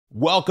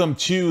Welcome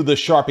to the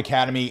Sharp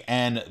Academy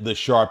and the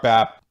Sharp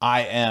app.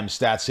 I am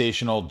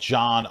Statsational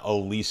John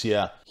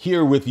Alicia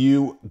here with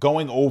you,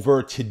 going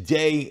over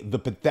today the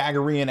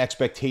Pythagorean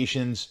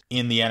expectations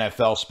in the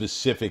NFL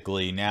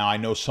specifically. Now, I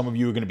know some of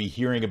you are going to be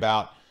hearing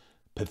about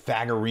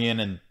Pythagorean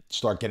and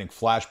start getting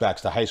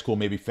flashbacks to high school,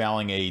 maybe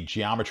failing a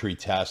geometry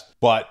test,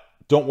 but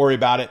don't worry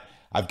about it.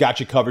 I've got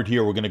you covered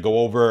here. We're going to go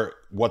over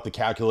what the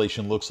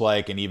calculation looks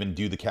like and even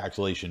do the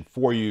calculation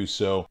for you,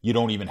 so you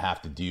don't even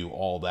have to do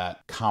all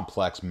that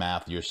complex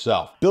math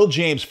yourself. Bill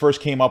James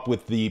first came up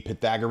with the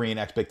Pythagorean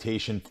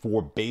expectation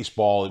for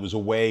baseball. It was a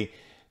way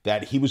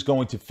that he was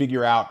going to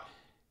figure out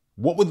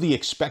what would the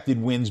expected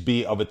wins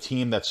be of a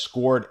team that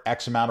scored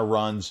X amount of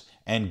runs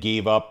and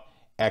gave up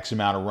X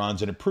amount of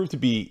runs, and it proved to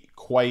be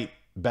quite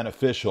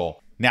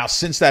beneficial. Now,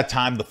 since that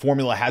time, the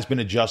formula has been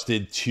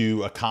adjusted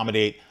to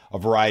accommodate a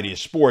variety of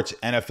sports,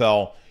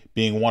 NFL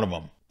being one of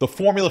them. The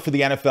formula for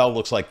the NFL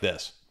looks like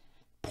this: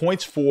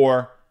 points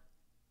for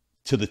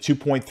to the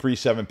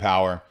 2.37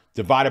 power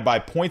divided by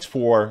points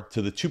for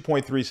to the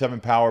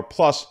 2.37 power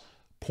plus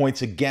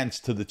points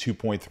against to the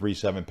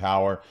 2.37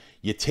 power.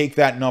 You take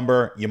that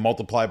number, you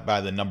multiply it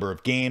by the number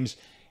of games,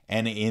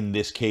 and in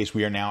this case,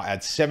 we are now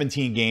at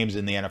 17 games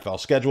in the NFL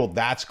schedule.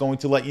 That's going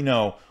to let you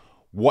know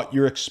what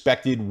your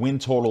expected win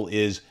total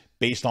is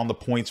based on the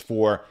points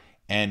for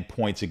and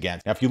points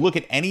against. Now, if you look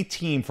at any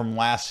team from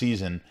last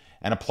season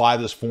and apply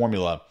this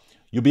formula,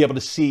 you'll be able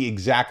to see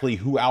exactly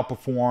who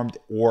outperformed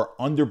or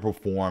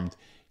underperformed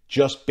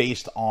just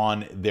based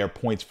on their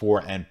points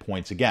for and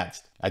points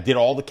against. I did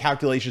all the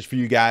calculations for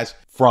you guys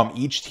from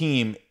each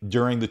team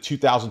during the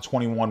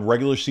 2021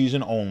 regular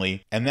season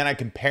only, and then I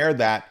compared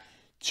that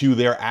to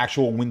their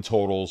actual win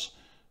totals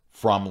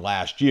from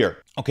last year.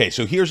 Okay,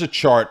 so here's a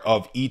chart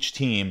of each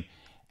team,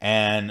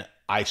 and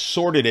I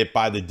sorted it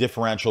by the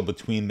differential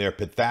between their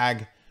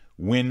Pythag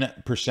win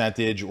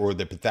percentage or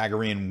the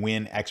Pythagorean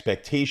win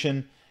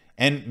expectation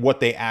and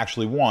what they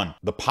actually won.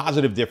 The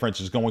positive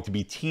difference is going to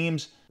be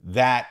teams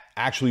that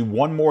actually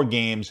won more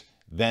games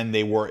than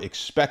they were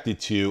expected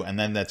to, and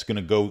then that's going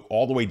to go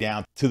all the way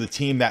down to the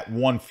team that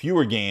won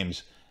fewer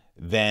games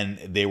than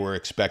they were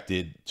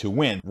expected to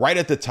win. Right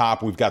at the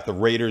top, we've got the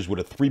Raiders with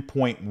a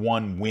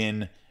 3.1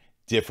 win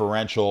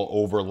differential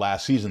over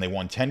last season. They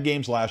won 10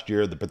 games last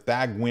year. The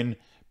Pythag win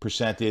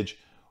percentage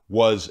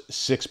was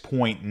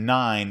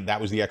 6.9.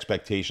 That was the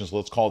expectation. So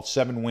let's call it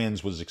 7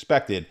 wins was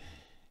expected.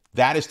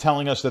 That is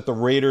telling us that the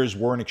Raiders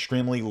were an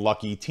extremely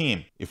lucky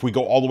team. If we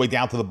go all the way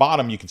down to the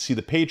bottom, you can see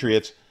the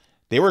Patriots.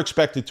 They were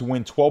expected to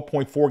win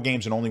 12.4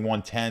 games and only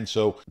won 10.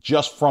 So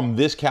just from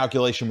this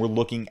calculation, we're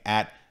looking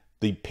at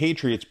the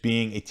Patriots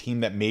being a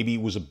team that maybe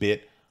was a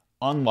bit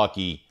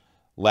unlucky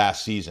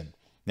last season.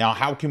 Now,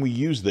 how can we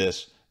use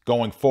this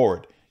going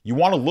forward? You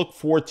want to look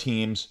for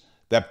teams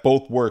that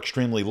both were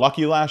extremely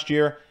lucky last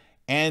year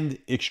and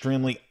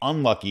extremely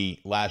unlucky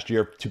last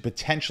year to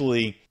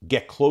potentially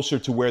get closer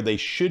to where they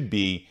should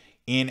be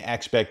in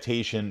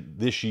expectation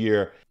this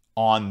year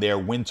on their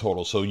win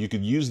total. So you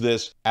could use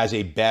this as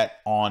a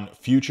bet on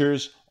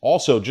futures.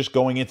 Also, just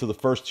going into the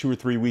first 2 or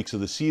 3 weeks of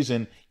the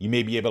season, you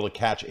may be able to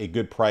catch a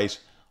good price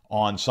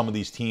on some of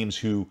these teams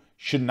who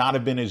should not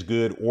have been as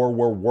good or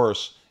were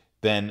worse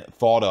than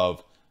thought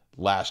of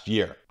last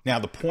year. Now,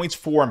 the points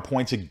for and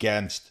points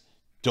against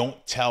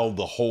don't tell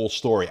the whole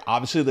story.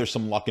 Obviously, there's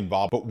some luck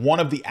involved, but one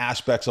of the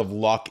aspects of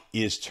luck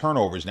is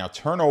turnovers. Now,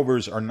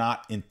 turnovers are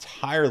not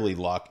entirely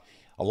luck.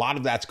 A lot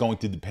of that's going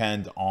to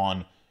depend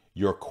on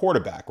your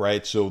quarterback,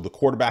 right? So the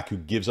quarterback who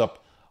gives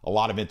up a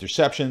lot of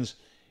interceptions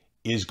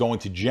is going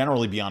to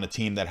generally be on a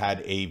team that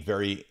had a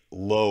very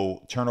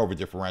low turnover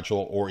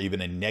differential or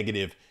even a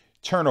negative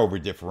turnover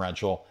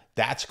differential.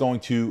 That's going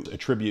to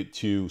attribute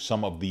to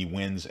some of the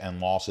wins and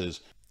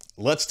losses.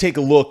 Let's take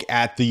a look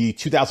at the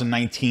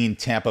 2019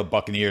 Tampa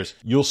Buccaneers.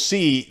 You'll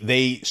see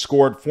they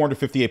scored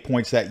 458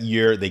 points that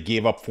year. They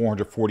gave up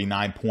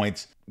 449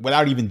 points.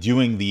 Without even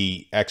doing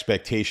the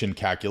expectation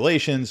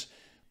calculations,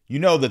 you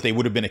know that they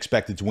would have been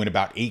expected to win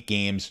about 8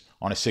 games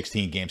on a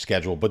 16-game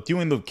schedule. But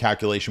doing the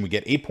calculation, we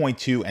get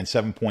 8.2 and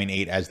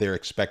 7.8 as their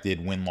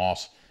expected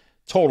win-loss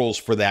totals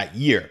for that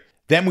year.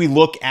 Then we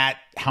look at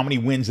how many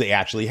wins they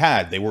actually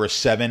had. They were a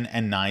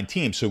 7-9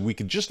 team. So we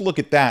could just look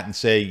at that and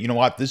say, you know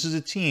what, this is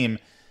a team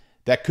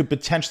that could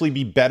potentially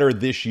be better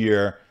this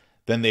year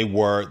than they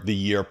were the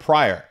year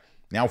prior.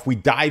 Now, if we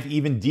dive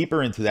even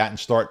deeper into that and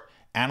start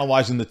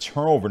analyzing the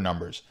turnover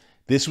numbers,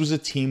 this was a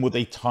team with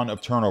a ton of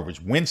turnovers.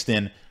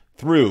 Winston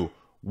threw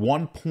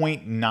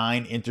 1.9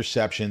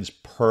 interceptions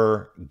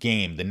per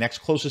game. The next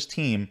closest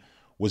team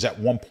was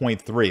at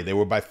 1.3. They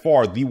were by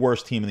far the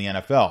worst team in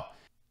the NFL.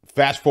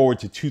 Fast forward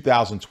to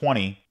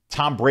 2020,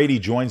 Tom Brady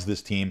joins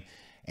this team,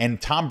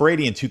 and Tom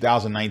Brady in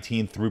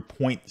 2019 threw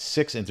 0.6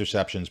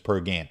 interceptions per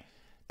game.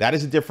 That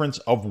is a difference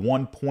of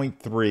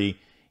 1.3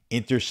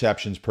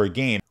 interceptions per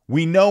game.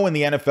 We know in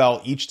the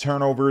NFL, each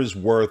turnover is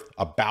worth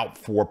about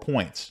 4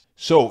 points.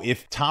 So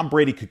if Tom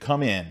Brady could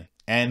come in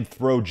and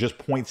throw just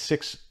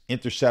 0.6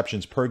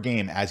 interceptions per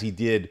game as he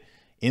did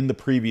in the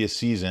previous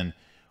season,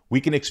 we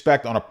can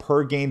expect on a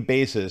per game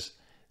basis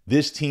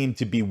this team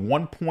to be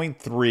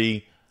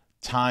 1.3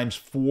 times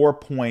 4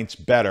 points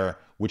better,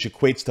 which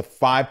equates to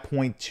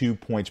 5.2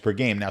 points per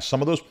game. Now,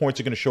 some of those points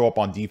are going to show up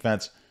on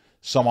defense,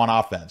 some on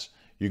offense.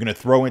 You're going to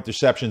throw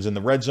interceptions in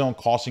the red zone,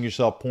 costing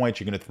yourself points.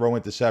 You're going to throw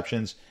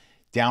interceptions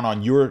down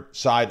on your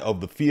side of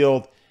the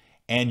field,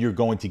 and you're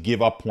going to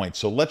give up points.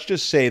 So let's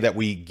just say that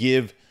we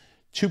give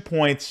 2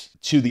 points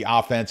to the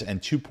offense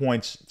and 2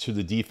 points to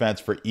the defense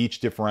for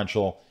each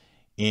differential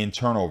in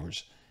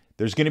turnovers.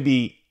 There's going to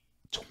be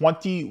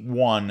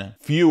 21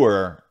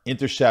 fewer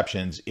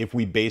interceptions if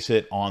we base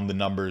it on the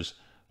numbers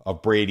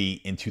of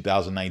Brady in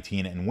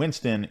 2019 and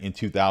Winston in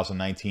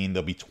 2019.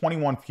 There'll be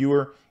 21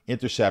 fewer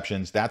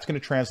interceptions. That's going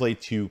to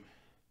translate to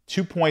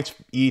 2 points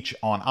each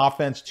on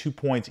offense, 2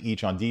 points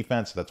each on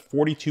defense. That's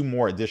 42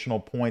 more additional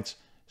points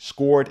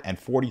scored and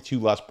 42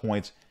 less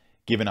points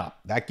given up.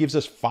 That gives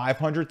us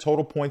 500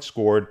 total points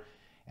scored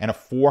and a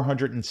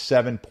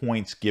 407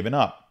 points given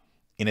up.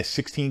 In a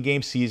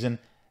 16-game season,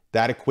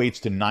 that equates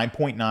to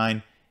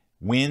 9.9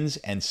 wins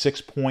and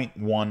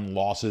 6.1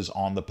 losses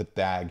on the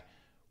Pythag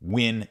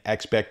win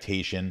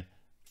expectation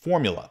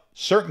formula.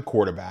 Certain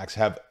quarterbacks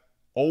have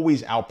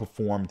always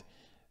outperformed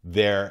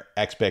their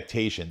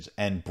expectations,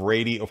 and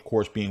Brady, of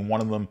course, being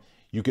one of them.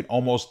 You can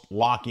almost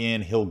lock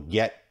in he'll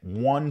get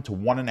 1 to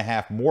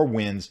 1.5 more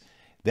wins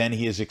than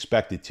he is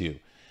expected to.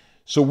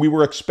 So we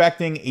were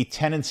expecting a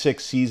 10-6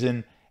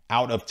 season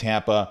out of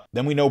Tampa.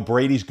 Then we know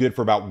Brady's good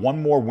for about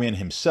 1 more win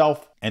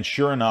himself, and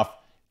sure enough,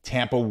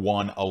 Tampa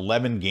won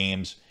 11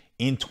 games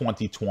in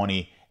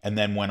 2020 and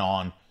then went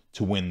on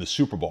to win the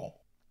Super Bowl.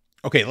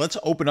 Okay, let's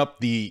open up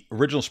the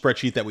original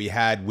spreadsheet that we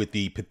had with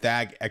the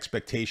Pythag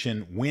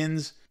expectation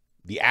wins,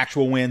 the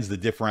actual wins, the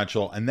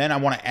differential, and then I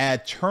want to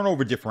add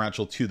turnover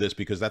differential to this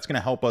because that's going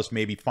to help us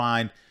maybe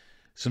find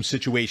some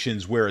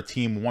situations where a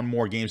team won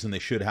more games than they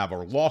should have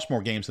or lost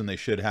more games than they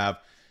should have,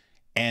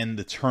 and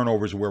the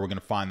turnovers are where we're going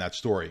to find that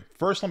story.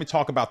 First, let me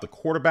talk about the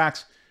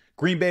quarterbacks.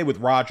 Green Bay with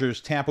Rodgers,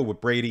 Tampa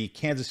with Brady,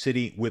 Kansas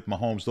City with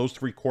Mahomes. Those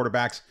 3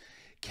 quarterbacks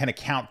can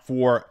account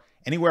for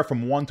anywhere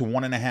from 1 to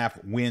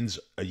 1.5 wins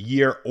a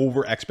year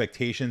over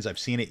expectations. I've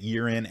seen it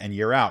year in and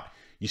year out.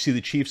 You see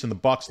the Chiefs and the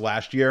Bucs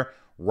last year,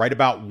 right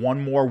about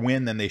 1 more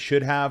win than they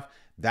should have.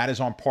 That is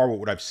on par with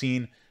what I've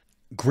seen.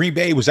 Green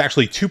Bay was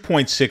actually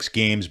 2.6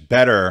 games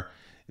better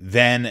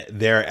than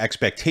their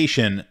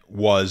expectation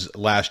was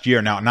last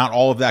year. Now, not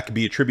all of that could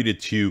be attributed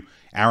to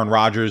Aaron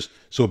Rodgers,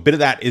 so a bit of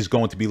that is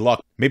going to be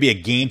luck. Maybe a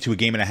game to a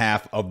game and a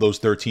half of those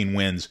 13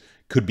 wins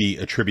could be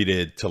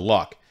attributed to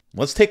luck.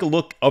 Let's take a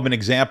look of an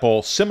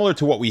example similar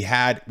to what we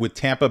had with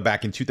Tampa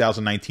back in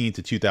 2019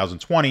 to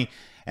 2020,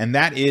 and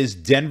that is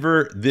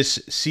Denver this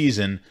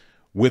season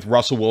with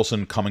Russell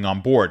Wilson coming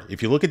on board.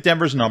 If you look at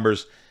Denver's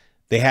numbers,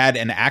 they had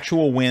an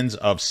actual wins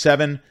of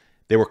 7.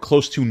 They were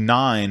close to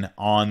 9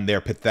 on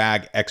their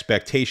Pythag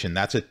expectation.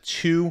 That's a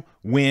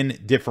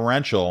 2-win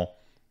differential.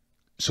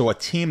 So a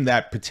team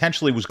that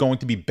potentially was going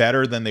to be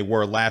better than they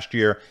were last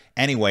year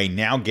anyway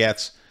now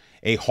gets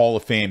a Hall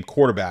of Fame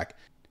quarterback.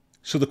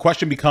 So the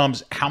question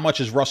becomes, how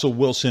much is Russell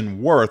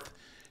Wilson worth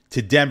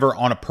to Denver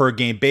on a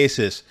per-game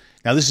basis?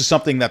 Now, this is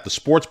something that the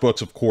sports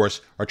books, of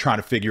course, are trying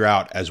to figure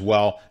out as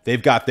well.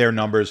 They've got their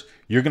numbers.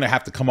 You're going to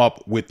have to come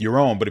up with your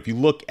own. But if you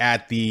look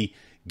at the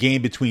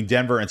game between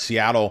Denver and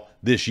Seattle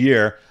this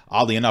year,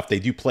 oddly enough, they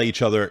do play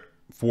each other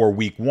for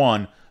week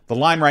 1. The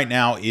line right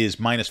now is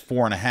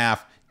 -4.5.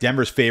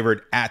 Denver's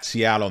favored at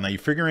Seattle. Now, you're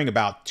figuring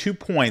about 2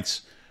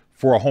 points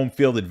for a home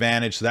field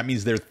advantage. So that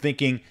means they're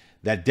thinking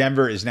that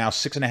Denver is now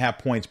 6.5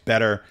 points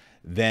better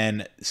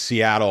than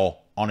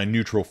Seattle on a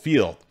neutral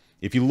field.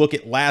 If you look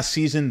at last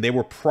season, they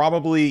were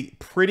probably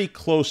pretty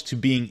close to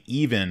being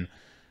even,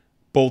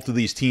 both of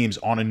these teams,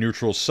 on a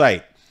neutral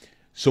site.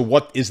 So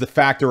what is the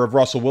factor of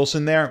Russell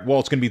Wilson there? Well,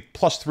 it's going to be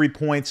 +3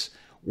 points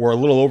or a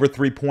little over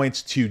 3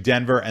 points to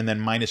Denver, and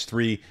then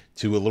 -3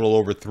 to a little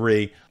over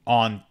 3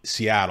 on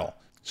Seattle.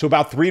 So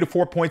about 3 to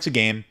 4 points a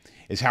game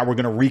is how we're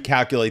going to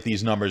recalculate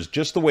these numbers,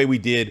 just the way we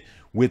did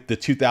with the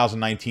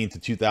 2019 to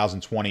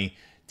 2020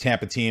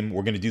 Tampa team.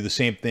 We're going to do the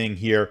same thing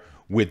here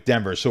with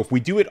Denver. So if we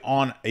do it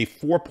on a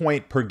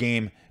 4-point per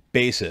game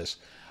basis,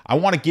 I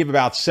want to give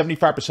about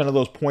 75% of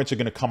those points are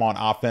going to come on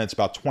offense.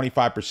 About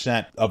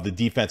 25% of the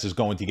defense is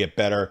going to get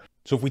better.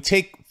 So if we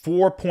take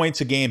 4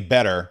 points a game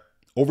better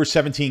over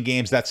 17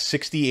 games, that's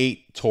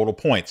 68 total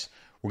points.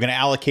 We're going to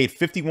allocate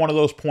 51 of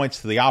those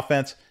points to the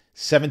offense,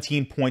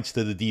 17 points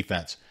to the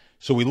defense.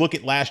 So we look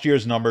at last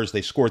year's numbers.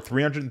 They scored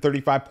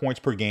 335 points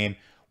per game.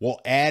 We'll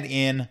add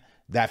in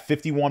that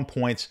 51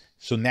 points.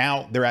 So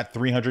now they're at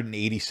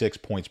 386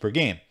 points per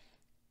game.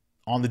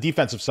 On the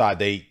defensive side,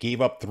 they gave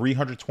up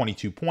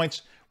 322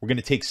 points. We're going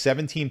to take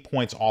 17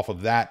 points off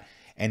of that,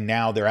 and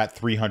now they're at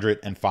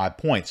 305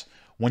 points.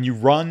 When you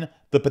run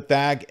the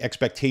Pythag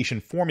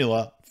expectation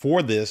formula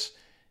for this,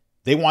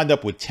 they wind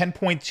up with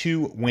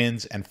 10.2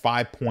 wins and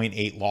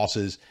 5.8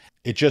 losses.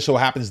 It just so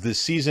happens this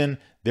season,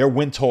 their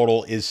win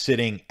total is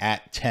sitting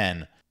at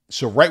 10.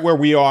 So right where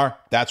we are,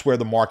 that's where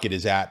the market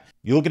is at.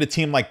 You look at a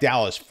team like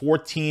Dallas,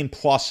 14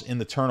 plus in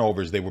the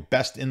turnovers. They were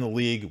best in the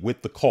league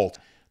with the Colts.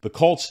 The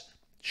Colts,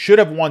 should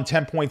have won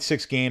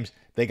 10.6 games.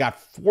 They got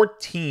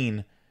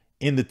 14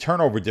 in the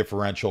turnover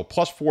differential,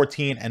 plus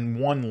 14, and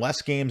won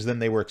less games than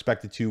they were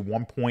expected to,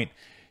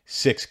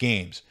 1.6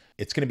 games.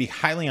 It's going to be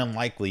highly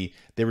unlikely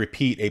they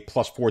repeat a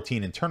plus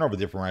 14 in turnover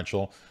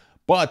differential,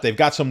 but they've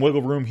got some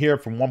wiggle room here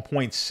from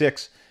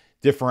 1.6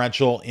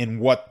 differential in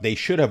what they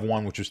should have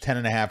won, which was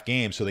 10.5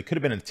 games. So they could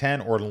have been a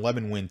 10 or an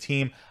 11 win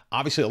team.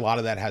 Obviously, a lot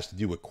of that has to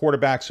do with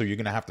quarterback, so you're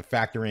going to have to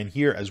factor in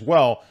here as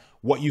well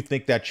what you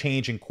think that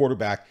change in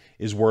quarterback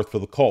is worth for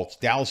the Colts.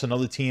 Dallas,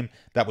 another team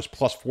that was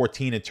plus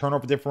 14 in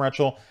turnover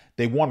differential.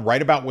 They won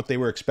right about what they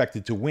were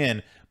expected to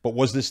win, but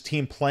was this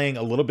team playing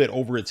a little bit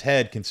over its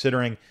head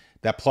considering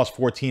that plus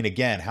 14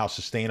 again? How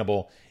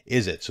sustainable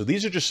is it? So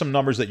these are just some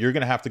numbers that you're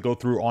going to have to go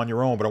through on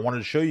your own, but I wanted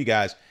to show you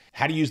guys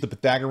how to use the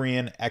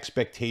Pythagorean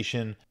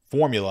expectation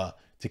formula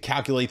to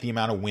calculate the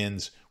amount of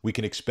wins we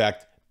can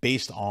expect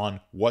based on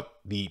what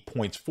the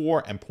points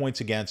for and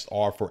points against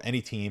are for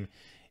any team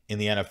in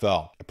the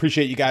NFL.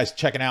 Appreciate you guys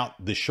checking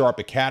out the Sharp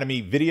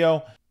Academy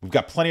video. We've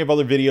got plenty of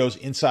other videos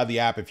inside the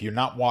app. If you're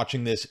not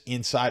watching this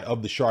inside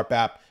of the Sharp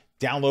app,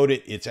 download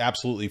it. It's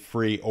absolutely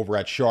free over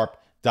at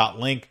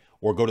sharp.link,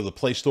 or go to the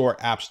Play Store,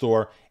 App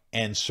Store,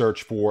 and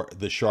search for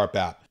the Sharp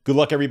app. Good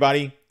luck,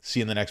 everybody.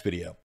 See you in the next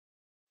video.